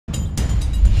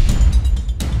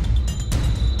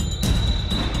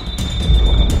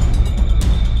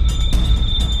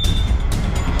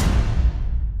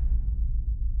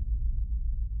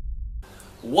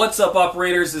What's up,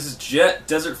 operators? This is Jet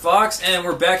DesertFox, and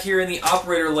we're back here in the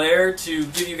operator lair to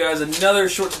give you guys another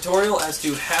short tutorial as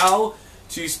to how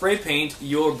to spray paint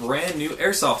your brand new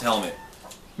Airsoft helmet.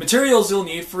 Materials you'll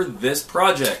need for this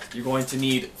project: you're going to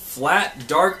need flat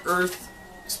dark earth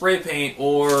spray paint,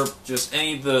 or just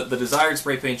any of the desired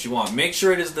spray paint you want. Make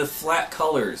sure it is the flat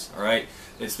colors, alright?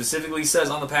 It specifically says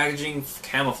on the packaging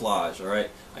camouflage, alright?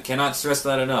 I cannot stress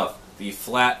that enough. The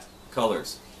flat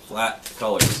colors. Flat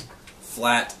colors.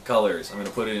 Flat colors. I'm going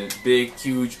to put it in big,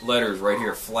 huge letters right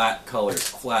here. Flat colors.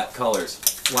 Flat colors.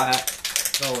 Flat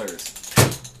colors.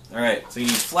 Alright, so you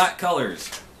need flat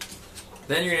colors.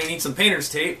 Then you're going to need some painter's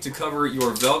tape to cover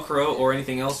your Velcro or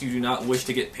anything else you do not wish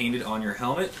to get painted on your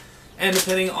helmet. And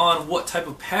depending on what type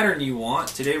of pattern you want,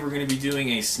 today we're going to be doing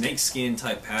a snakeskin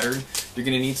type pattern. You're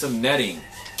going to need some netting.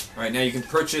 Alright, now you can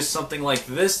purchase something like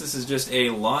this. This is just a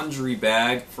laundry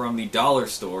bag from the dollar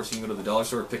store. So you can go to the dollar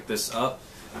store and pick this up.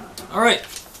 Alright,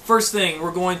 first thing,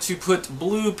 we're going to put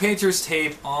blue painter's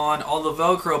tape on all the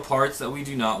Velcro parts that we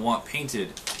do not want painted.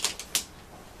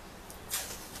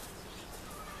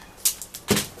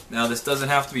 Now this doesn't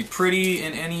have to be pretty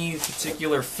in any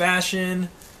particular fashion,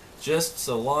 just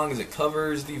so long as it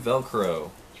covers the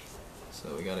Velcro.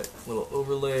 So we got a little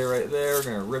overlay right there. We're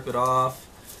going to rip it off,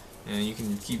 and you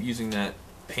can keep using that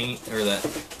paint or that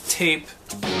tape.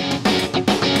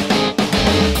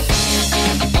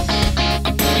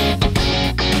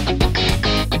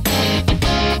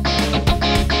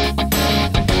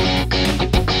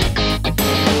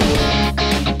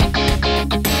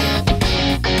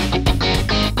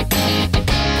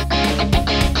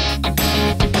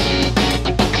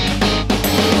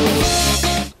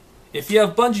 If you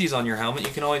have bungees on your helmet, you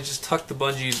can always just tuck the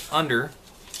bungees under,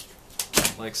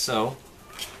 like so.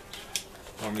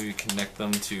 Or maybe connect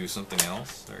them to something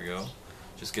else. There you go.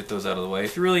 Just get those out of the way.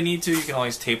 If you really need to, you can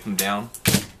always tape them down.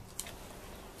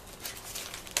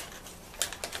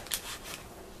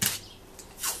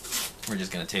 We're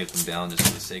just going to tape them down just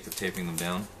for the sake of taping them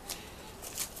down.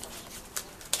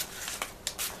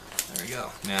 There we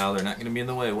go. Now they're not going to be in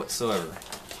the way whatsoever.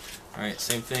 Alright,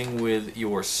 same thing with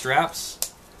your straps.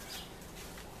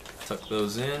 Tuck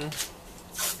those in.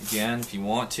 Again, if you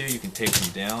want to, you can tape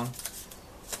them down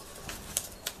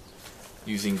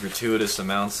using gratuitous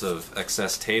amounts of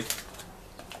excess tape,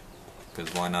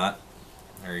 because why not?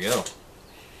 There you go.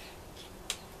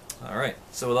 Alright,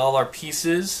 so with all our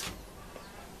pieces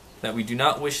that we do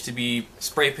not wish to be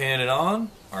spray painted on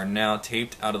are now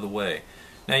taped out of the way.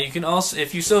 Now you can also,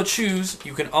 if you so choose,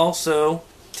 you can also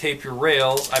tape your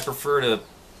rails. I prefer to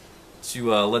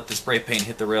let the spray paint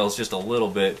hit the rails just a little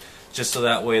bit, just so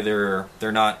that way they're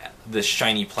not this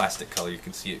shiny plastic color. You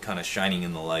can see it kind of shining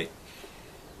in the light.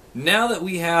 Now that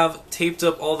we have taped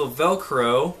up all the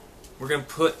Velcro, we're going to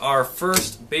put our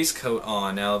first base coat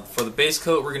on. Now for the base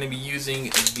coat, we're going to be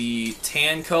using the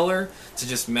tan color to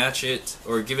just match it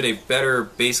or give it a better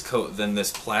base coat than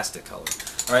this plastic color.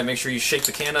 Alright, make sure you shake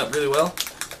the can up really well.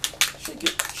 Shake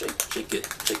it, shake it,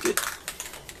 shake it.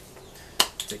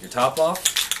 Take your top off.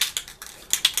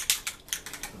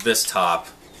 This top.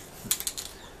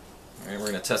 Alright, we're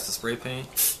going to test the spray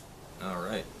paint.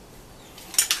 Alright.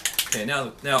 Okay,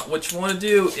 now what you want to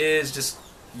do is just,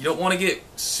 you don't want to get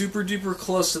super duper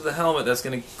close to the helmet. That's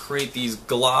going to create these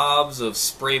globs of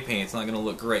spray paint. It's not going to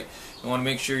look great. You want to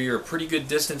make sure you're a pretty good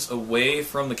distance away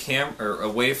from the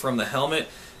away from the helmet,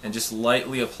 and just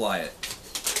lightly apply it.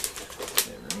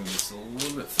 Okay, we're going to move this a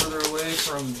little bit further away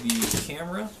from the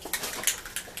camera.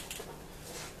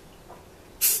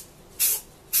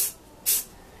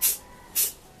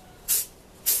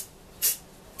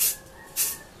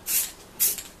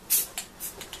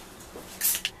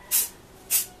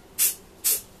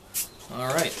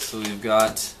 Alright, so we've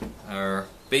got our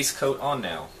base coat on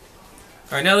now.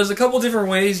 Alright, now there's a couple different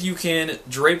ways you can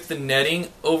drape the netting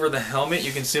over the helmet.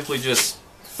 You can simply just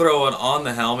throw it on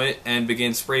the helmet and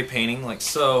begin spray painting like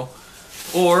so.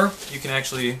 Or you can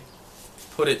actually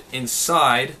put it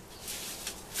inside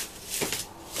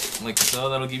like so.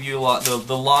 That'll give you a lot,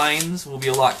 the lines will be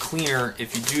a lot cleaner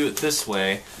if you do it this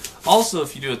way. Also,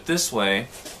 if you do it this way,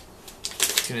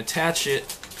 you can attach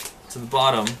it to the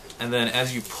bottom, and then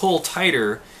as you pull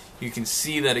tighter, you can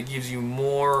see that it gives you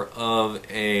more of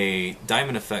a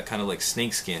diamond effect, kind of like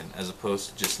snakeskin, as opposed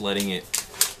to just letting it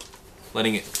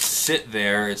sit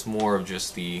there. It's more of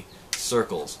just the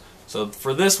circles. So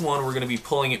for this one, we're going to be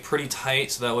pulling it pretty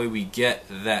tight, so that way we get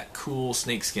that cool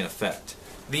snakeskin effect.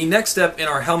 The next step in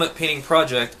our helmet painting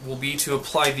project will be to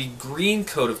apply the green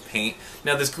coat of paint.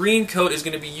 Now this green coat is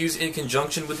going to be used in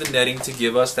conjunction with the netting to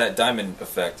give us that diamond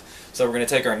effect. So we're going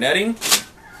to take our netting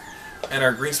and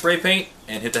our green spray paint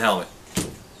and hit the helmet.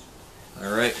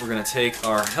 Alright, we're going to take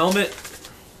our helmet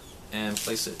and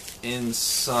place it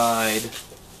inside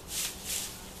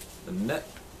the net,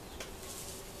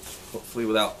 hopefully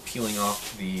without peeling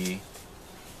off the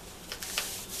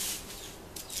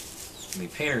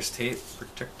painter's tape,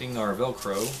 protecting our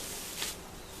Velcro.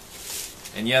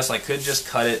 And yes, I could just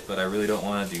cut it, but I really don't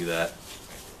want to do that.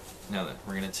 Now then,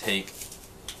 we're going to take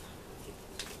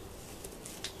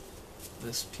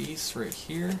this piece right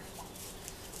here,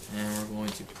 and we're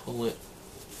going to pull it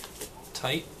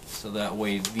tight so that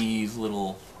way these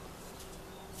little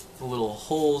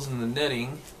holes in the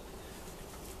netting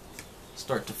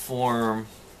start to form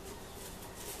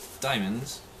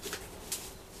diamonds.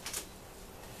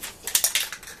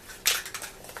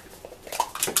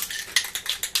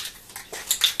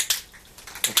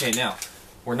 Okay, now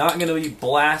we're not going to be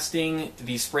blasting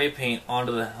the spray paint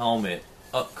onto the helmet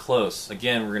up close.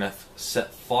 Again, we're going to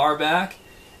set far back,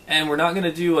 and we're not going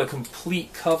to do a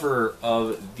complete cover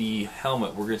of the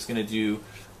helmet. We're just going to do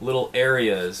little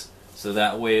areas so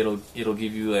that way it'll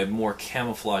give you a more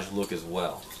camouflage look as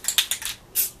well.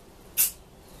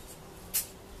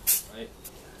 Right.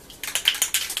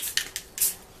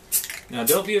 Now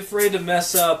don't be afraid to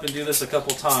mess up and do this a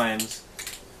couple times.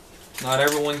 Not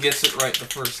everyone gets it right the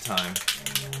first time.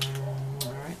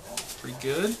 Alright, pretty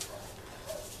good.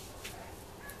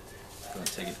 Going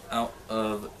to take it out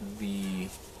of the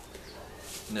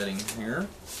netting here.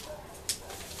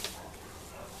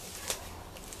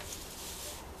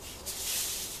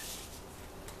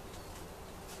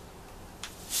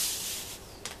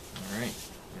 Alright,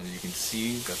 as you can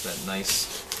see, got that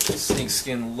nice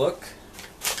snakeskin look.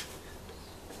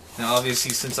 Now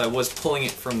obviously, since I was pulling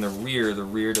it from the rear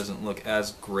doesn't look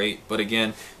as great, but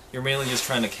again, you're mainly just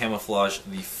trying to camouflage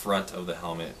the front of the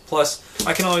helmet. Plus,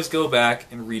 I can always go back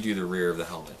and redo the rear of the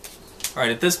helmet.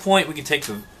 Alright, at this point we can take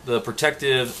the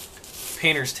protective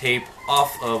painter's tape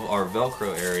off of our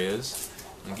Velcro areas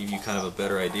and give you kind of a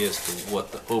better idea as to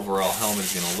what the overall helmet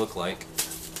is going to look like.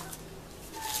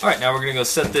 Alright, now we're going to go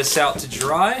set this out to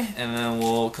dry, and then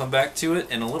we'll come back to it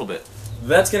in a little bit.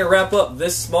 That's going to wrap up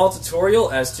this small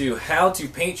tutorial as to how to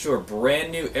paint your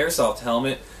brand new Airsoft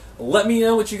helmet. Let me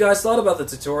know what you guys thought about the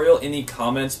tutorial in the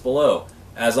comments below.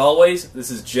 As always, this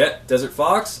is Jet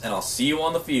DesertFox, and I'll see you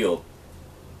on the field.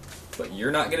 But you're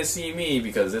not going to see me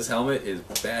because this helmet is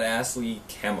badassly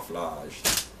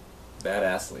camouflaged.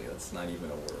 Badassly, that's not even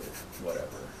a word. Whatever.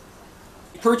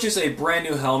 Purchase a brand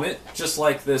new helmet, just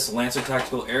like this Lancer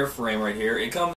Tactical Airframe right here. It comes